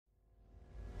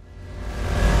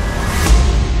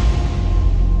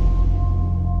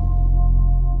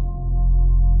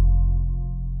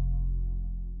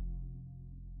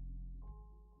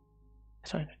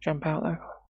So jump out there.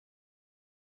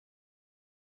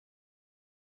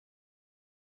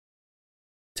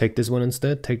 Take this one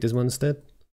instead. Take this one instead.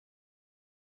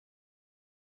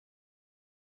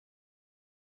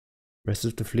 Rest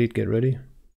of the fleet, get ready.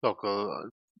 Local,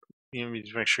 you need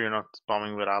to make sure you're not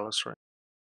bombing with Alice, right?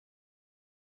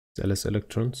 It's LS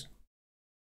Electrons.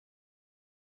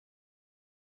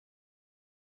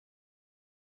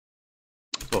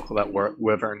 Local, that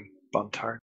Wyvern bomb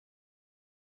target.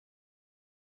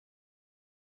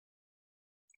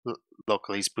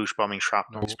 Local, he's bush bombing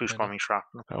shrapnel. He's bush bombing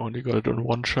shrapnel. I only got it on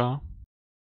one char.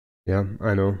 Yeah,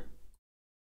 I know.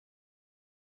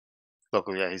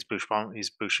 Local, yeah, he's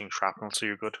bushing shrapnel, so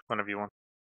you're good whenever you want.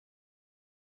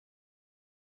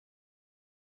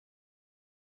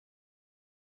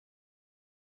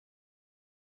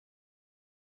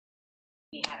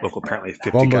 Local, apparently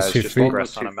 50 Bombers, guys feel just free.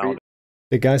 progressed on a mountain.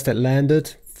 The guys that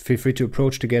landed, feel free to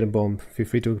approach to get a bomb. Feel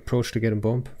free to approach to get a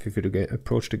bomb. Feel free to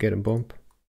approach to get a bomb.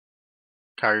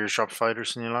 Carriers drop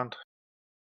fighters in your land.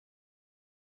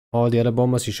 All the other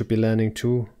bombers, you should be landing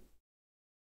too.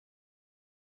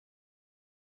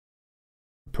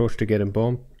 Approach to get a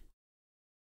bomb.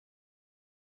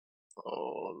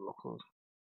 Oh, local.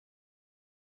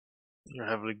 You're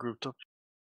heavily grouped up.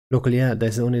 Local, yeah,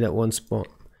 there's only that one spot.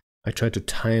 I tried to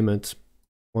time it.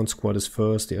 One squad is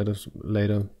first, the others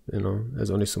later. You know, there's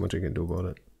only so much I can do about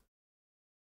it.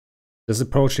 Just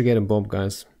approach to get a bomb,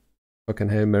 guys. Fucking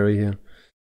Hail Mary here.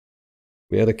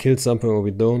 We either kill something or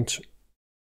we don't.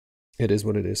 It is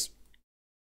what it is.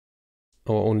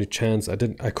 Our only chance. I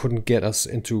couldn't get us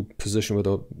into position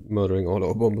without murdering all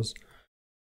our bombers.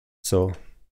 So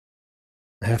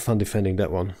have fun defending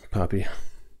that one, Papi.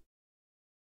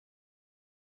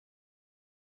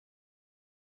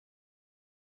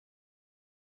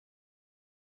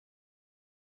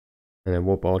 And then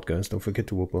warp out, guys. Don't forget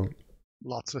to warp out.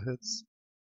 Lots of hits.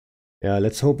 Yeah,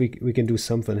 let's hope we can do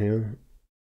something here.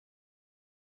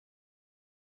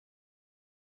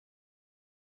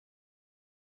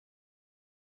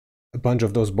 A bunch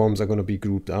of those bombs are going to be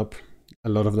grouped up. A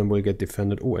lot of them will get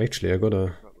defended. Oh, actually, I got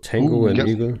a Tango and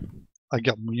Eagle. I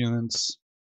got units.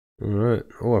 Alright.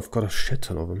 Oh, I've got a shit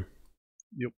ton of them.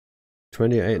 Yep.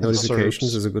 28 And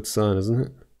notifications Serbs. is a good sign, isn't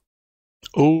it?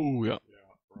 Oh, yeah.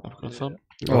 I've got some.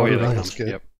 Oh, yeah, Alright. that's good.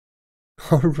 Yep.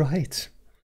 Alright.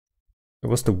 It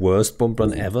was the worst bomb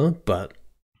run ever, but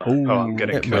Oh, I'm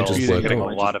getting it might kills. just work Getting a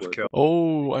out. lot of kills.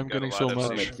 Oh, I'm Got getting a so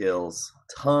lot of much. kills.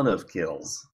 Ton of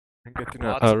kills. I'm getting A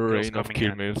lots of kills rain of coming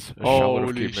kill in. mills. A shower of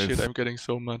Holy kill shit, mills. I'm getting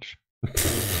so much.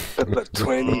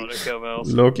 20.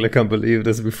 Look, I can't believe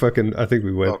this. We fucking, I think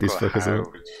we wiped these fuckers out.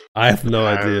 I have no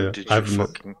idea. I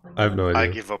have no I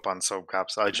idea. give up on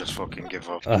subcaps. I just fucking give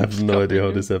up. I have no idea how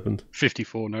this happened.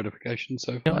 54 notifications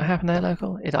so You know what far. happened there,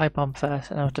 local? Is I bombed first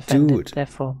and I was defended. Dude.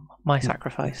 Therefore, my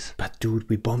sacrifice. But dude,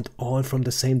 we bombed all from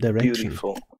the same direction.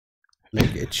 Beautiful.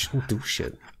 Like, it shouldn't do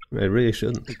shit. It really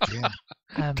shouldn't.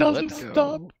 Doesn't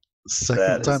stop.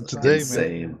 Second time today, man.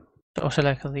 insane. Also,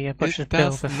 local, the butcher's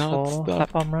bill does not before stop.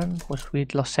 that bomb run was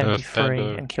we'd lost 73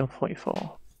 Thunder. and killed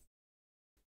 44.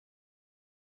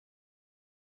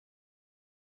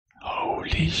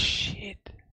 Holy shit.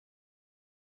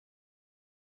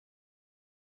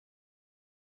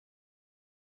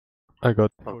 I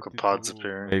got Local pods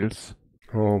appearing. mails.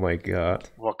 Oh my god.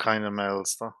 What kind of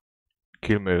mails though?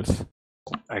 Kill mails.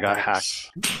 I got hacked.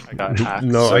 I got hacked.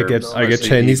 No, I get Mostly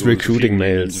Chinese Eagles, a few recruiting Munions,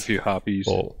 mails. A few Harpies.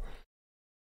 Oh.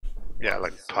 Yeah,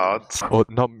 like pods. Oh,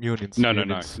 not Munions. No,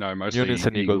 Munions. mostly Munions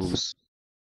and Eagles.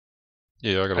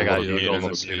 Yeah, I got I a got lot of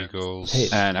Eagles. Eagles. Hey.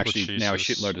 And actually now a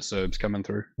Jesus. shitload of Serbs coming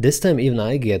through. This time even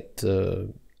I get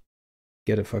a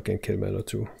fucking kill mail or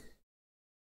two.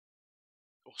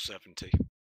 Or 70.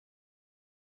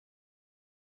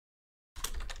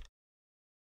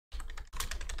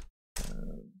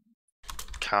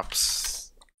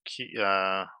 Caps.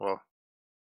 Well.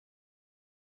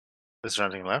 Is there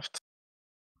anything left?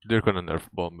 They're gonna nerf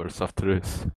bombers after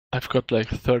this. I've got like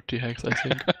 30 hacks, I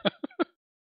think.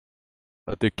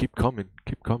 But they keep coming,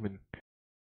 keep coming.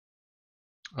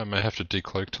 I may have to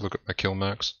decloak to look at my kill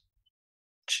marks.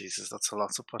 Jesus, that's a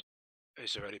lot to put.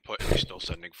 Is there any point in me still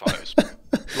sending fighters?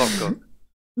 Local.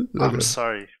 Look I'm at-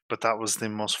 sorry, but that was the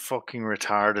most fucking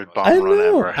retarded bomb I run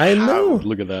know, ever. I How? know.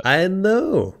 Look at that. I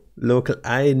know. Local,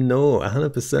 I know,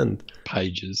 100%.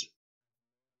 Pages.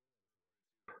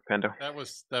 Pando. That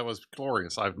was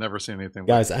glorious. I've never seen anything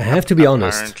Guys, like I have to be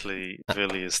honest. Apparently,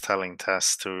 Billy is telling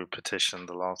Tess to petition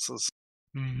the losses.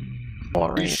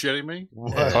 Are you shitting me?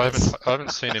 I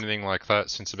haven't seen anything like that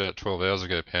since about 12 hours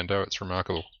ago, Pando. It's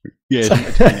remarkable. Yeah,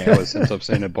 it's been 10 hours since I've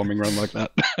seen a bombing run like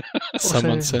that.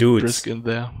 Someone Also- sent Dudes. Brisk in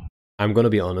there. I'm gonna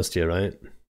be honest here, right?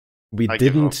 we I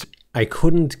give didn't. I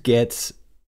couldn't get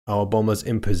our bombers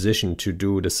in position to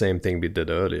do the same thing we did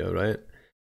earlier, right?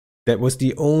 That was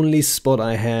the only spot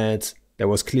I had that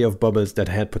was clear of bubbles that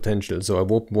had potential. So I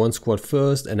warped one squad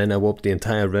first, and then I warped the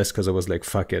entire rest because I was like,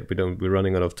 "Fuck it, we're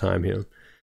running out of time here."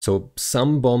 So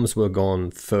some bombs were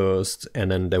gone first,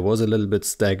 and then there was a little bit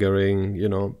staggering, you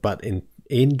know. But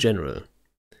in general,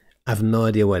 I have no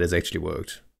idea why this actually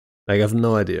worked. Like, I have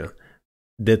no idea.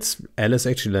 Did Alice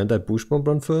actually land that bush bomb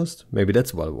run first? Maybe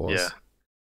that's what it was. Yeah.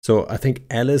 So I think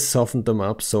Alice softened them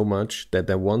up so much that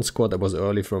that one squad that was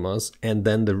early from us, and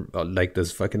then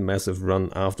this fucking massive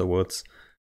run afterwards,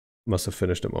 must have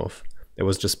finished them off. It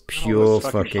was just pure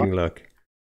fucking luck.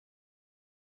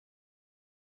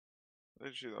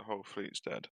 Literally, the whole fleet's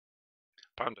dead.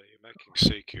 Panda, you're making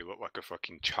CQ look like a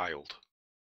fucking child.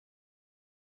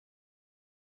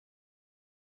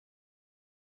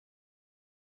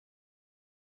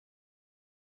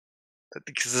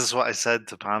 Because this is what I said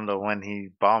to Panda when he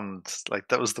bombed. Like,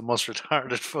 that was the most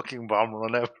retarded fucking bomb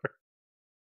run ever.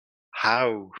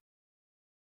 How?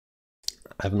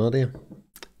 I have no idea.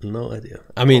 No idea.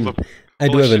 I mean, I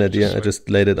do have an idea. I just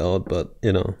laid it out, but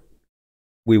you know,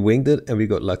 we winged it and we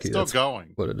got lucky. Still That's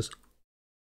going. what it is.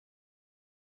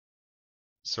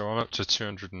 So I'm up to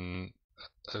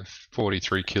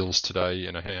 243 kills today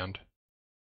in a hand.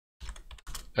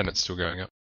 And it's still going up.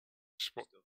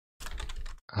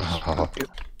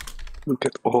 Look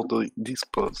at all these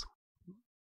pods.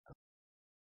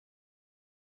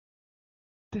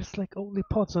 There's like only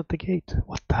pods at the gate.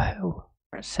 What the hell?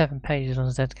 We're at 7 pages on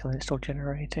Zkill and it's still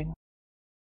generating.